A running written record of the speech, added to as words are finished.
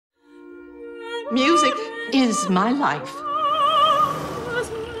Music is my life.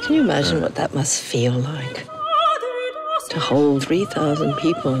 Can you imagine what that must feel like? To hold 3,000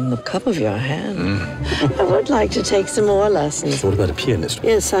 people in the cup of your hand. I would like to take some more lessons. What about a pianist?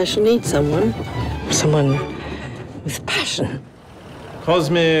 Yes, I shall need someone. Someone with passion.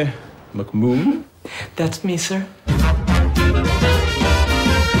 Cosme McMoon? That's me, sir.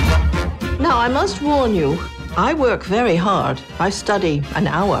 Now, I must warn you, I work very hard. I study an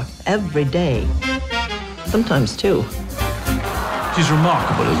hour every day. Sometimes two. She's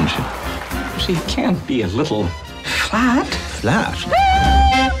remarkable, isn't she? She can't be a little flat. Flat?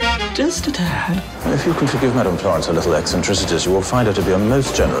 Just a tad. If you can forgive Madame Florence her little eccentricities, you will find her to be a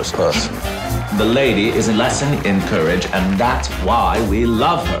most generous person. The lady is a lesson in courage, and that's why we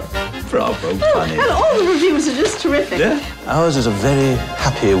love her. Bravo, Bunny. And all the reviews are just terrific. Yeah? Ours is a very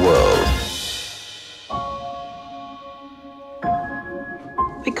happy world.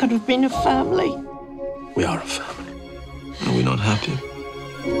 We could have been a family. We are a family. Are we not happy?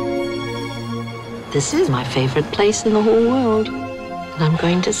 This is my favorite place in the whole world. And I'm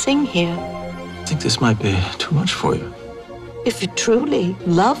going to sing here. I think this might be too much for you. If you truly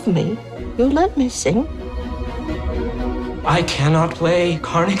love me, you'll let me sing. I cannot play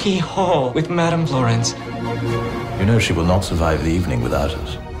Carnegie Hall with Madame Florence. You know she will not survive the evening without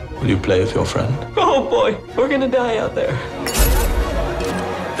us. Will you play with your friend? Oh boy, we're gonna die out there.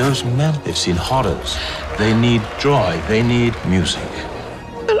 Those men, they've seen horrors. They need joy. They need music.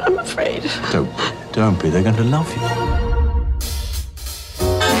 But I'm afraid. Don't be. They're going to love you.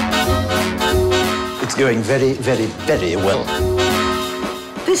 It's going very, very, very well.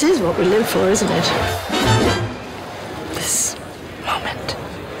 This is what we live for, isn't it? This moment.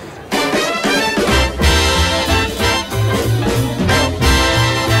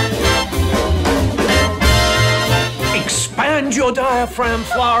 Expand your diaphragm,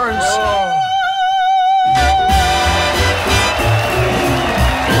 Florence.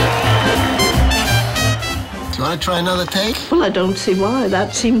 Do you want to try another take? Well, I don't see why.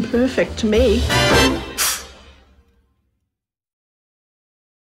 That seemed perfect to me.